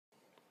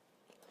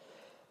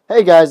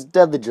Hey guys,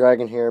 Deadly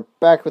Dragon here,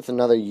 back with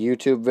another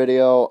YouTube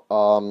video.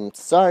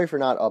 Sorry for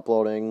not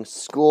uploading.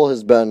 School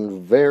has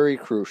been very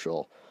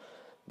crucial.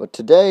 But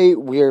today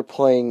we are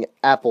playing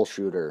Apple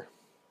Shooter.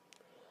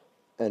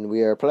 And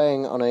we are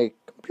playing on a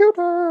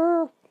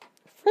computer.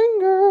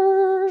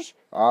 Fingers.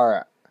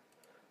 Alright.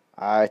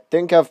 I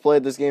think I've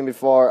played this game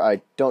before.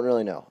 I don't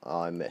really know.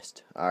 Oh, I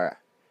missed. Alright.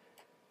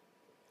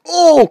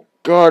 Oh,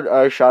 God,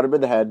 I shot him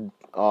in the head.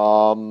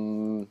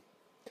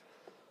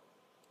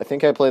 I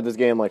think I played this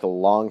game like a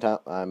long time.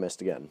 I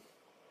missed again.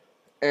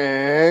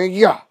 And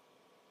yeah.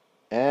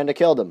 And I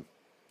killed him.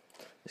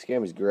 This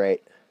game is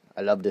great.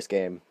 I love this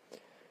game.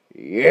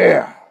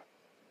 Yeah.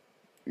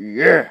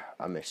 Yeah.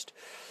 I missed.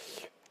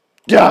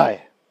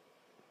 Die.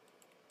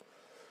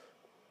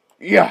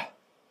 Yeah.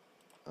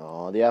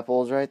 Oh, the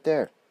apple is right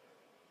there.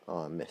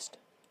 Oh, I missed.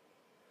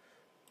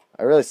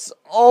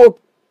 Oh!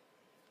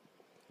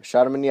 I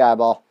shot him in the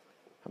eyeball.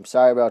 I'm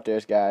sorry about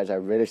this, guys. I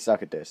really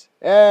suck at this.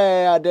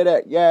 Hey, I did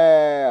it.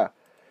 Yeah.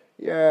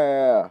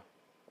 Yeah.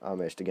 I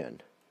missed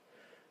again.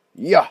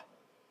 Yeah.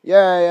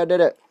 Yay, I did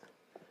it.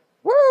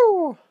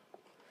 Woo!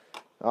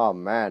 Oh,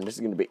 man, this is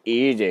going to be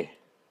easy.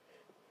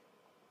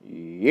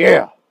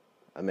 Yeah.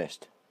 I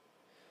missed.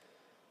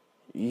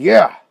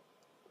 Yeah.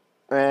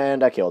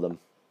 And I killed him.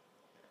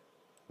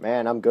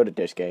 Man, I'm good at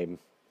this game.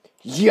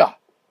 Yeah.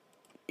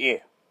 Yeah.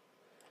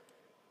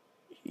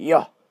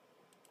 Yeah.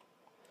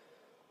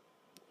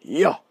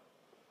 Yeah.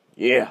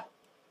 Yeah.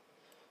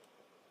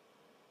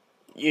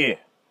 Yeah.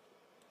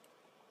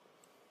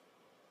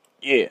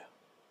 Yeah.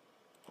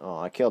 Oh,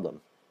 I killed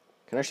him.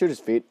 Can I shoot his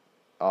feet?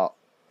 Oh.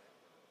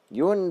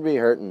 You wouldn't be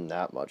hurting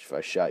that much if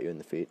I shot you in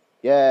the feet.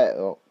 Yeah.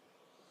 Oh.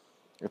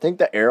 I think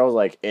the arrow's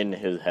like in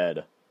his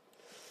head.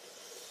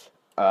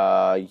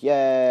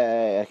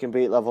 Yeah. I can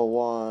beat level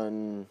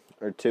 1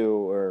 or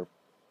 2 or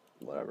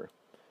whatever.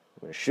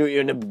 I'm gonna shoot you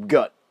in the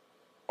gut.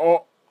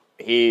 Oh.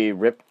 He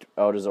ripped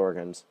out his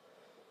organs.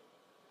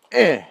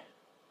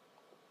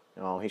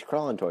 Oh, he's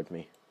crawling towards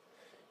me.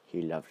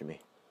 He loved me.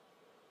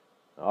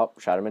 Oh,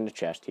 shot him in the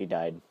chest. He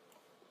died.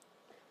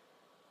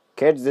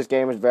 Kids, this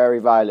game is very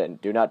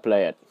violent. Do not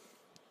play it.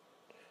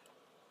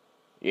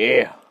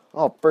 Yeah.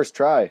 Oh, first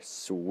try.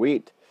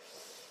 Sweet.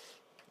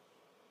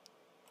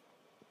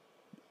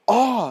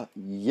 Oh,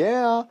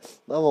 yeah.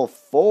 Level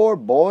 4,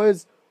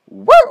 boys.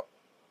 Woo!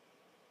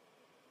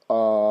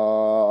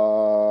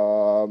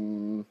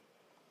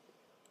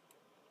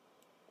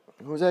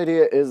 Whose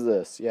idea is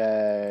this?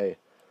 Yay.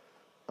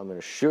 I'm going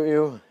to shoot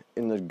you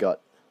in the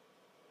gut.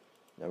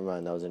 Never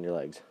mind, that was in your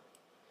legs.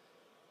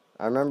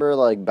 I remember,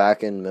 like,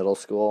 back in middle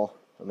school,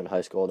 I'm in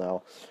high school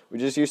now, we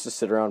just used to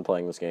sit around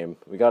playing this game.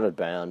 We got it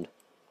banned.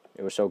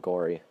 It was so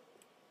gory.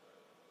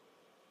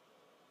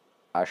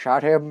 I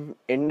shot him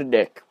in the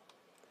dick.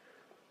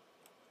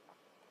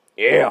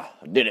 Yeah,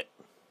 I did it.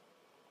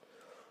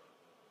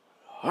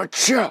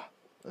 Hacha!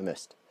 I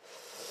missed.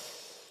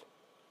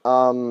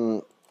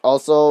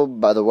 Also,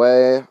 by the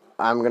way,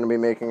 I'm going to be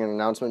making an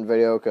announcement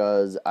video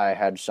because I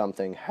had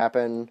something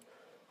happen.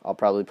 I'll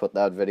probably put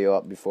that video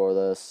up before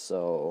this,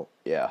 so,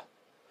 yeah.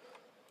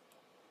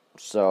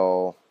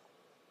 So,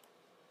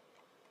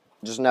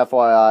 just an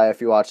FYI,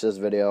 if you watch this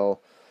video,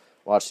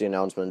 watch the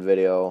announcement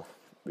video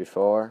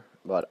before,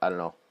 but I don't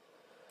know.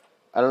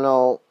 I don't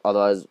know,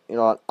 otherwise, you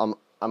know what,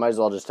 I might as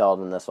well just tell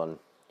it in this one.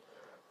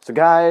 So,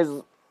 guys,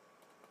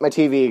 my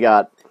TV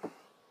got,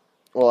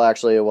 well,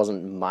 actually, it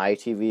wasn't my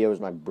TV, it was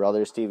my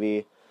brother's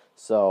TV,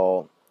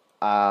 so,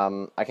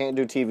 I can't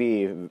do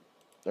TV,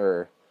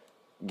 or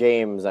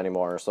games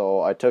anymore,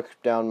 so I took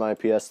down my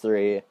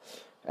PS3,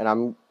 and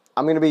I'm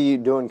going to be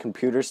doing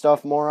computer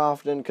stuff more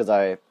often, because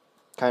I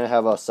kind of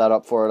have a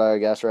setup for it, I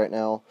guess, right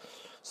now,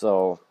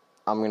 so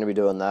I'm going to be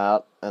doing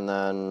that, and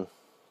then,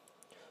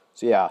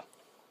 so yeah,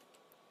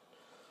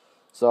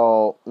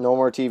 so no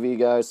more TV,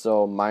 guys,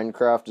 so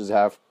Minecraft is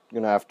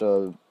going to have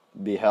to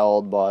be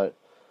held, but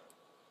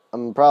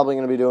I'm probably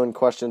going to be doing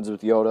questions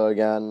with Yoda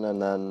again,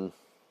 and then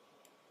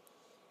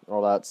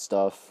all that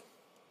stuff.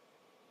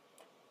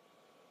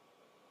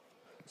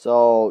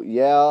 So,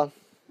 yeah,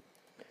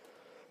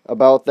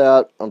 about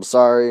that, I'm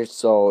sorry.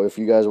 So, if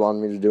you guys want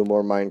me to do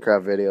more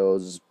Minecraft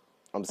videos,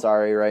 I'm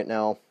sorry right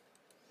now.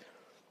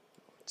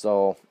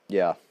 So,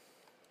 yeah.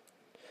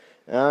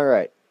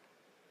 Alright.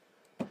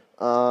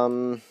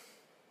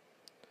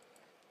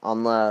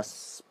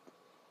 Unless,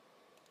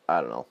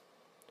 I don't know.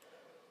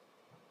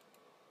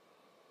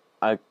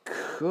 I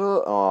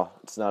could, oh,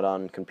 it's not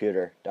on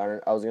computer. Darn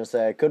it. I was going to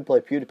say I could play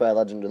PewDiePie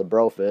Legend of the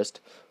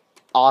Brofist.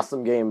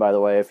 Awesome game, by the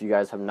way, if you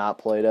guys have not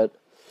played it.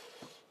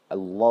 I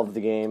love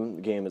the game.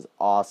 The game is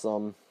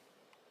awesome.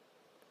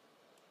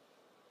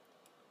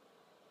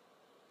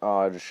 Oh,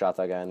 I just shot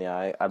that guy in the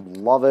eye. I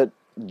love it.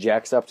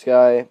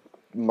 Jacksepticeye,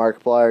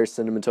 Markiplier,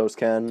 Cinnamon Toast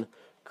Ken,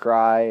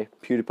 Cry,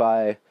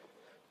 PewDiePie,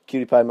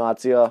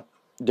 Matsuya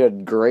did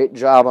a great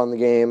job on the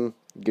game.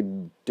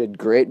 Did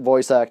great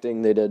voice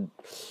acting.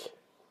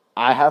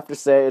 I have to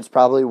say, it's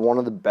probably one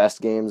of the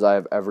best games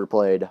I've ever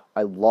played.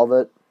 I love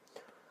it.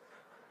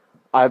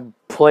 I've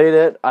played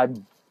it. I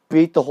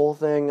beat the whole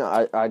thing.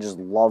 I just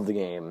love the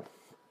game.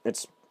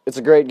 It's it's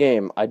a great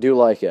game. I do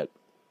like it.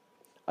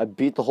 I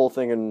beat the whole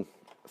thing in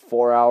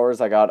 4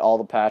 hours. I got all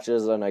the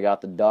patches, and I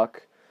got the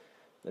duck.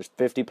 There's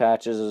 50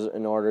 patches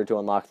in order to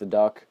unlock the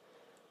duck.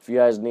 If you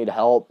guys need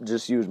help,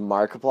 just use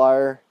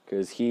Markiplier,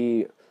 because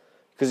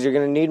you're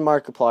going to need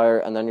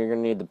Markiplier, and then you're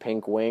going to need the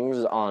pink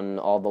wings on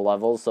all the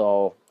levels.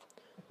 So,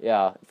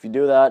 yeah, if you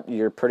do that,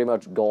 you're pretty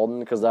much golden,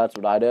 because that's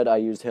what I did. I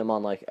used him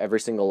on, like, every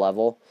single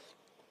level.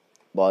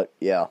 But,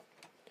 yeah.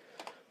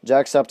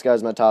 Jacksepticeye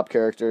is my top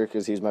character,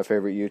 because he's my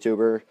favorite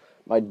YouTuber.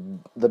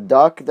 The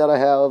duck that I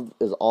have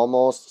is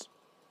almost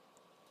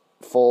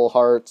full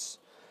hearts.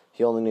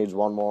 He only needs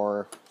one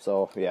more.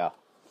 So, yeah.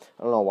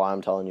 I don't know why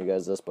I'm telling you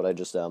guys this, but I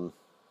just am.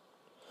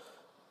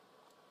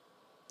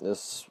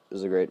 This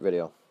is a great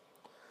video.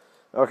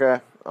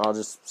 Okay, I'll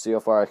just see how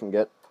far I can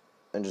get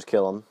and just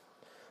kill him.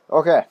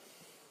 Okay.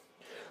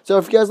 So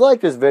if you guys like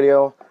this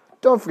video,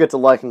 don't forget to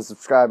like and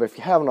subscribe if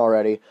you haven't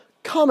already.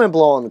 Comment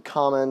below in the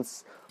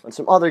comments on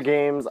some other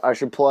games I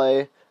should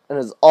play. And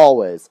as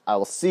always, I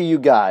will see you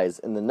guys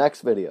in the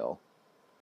next video.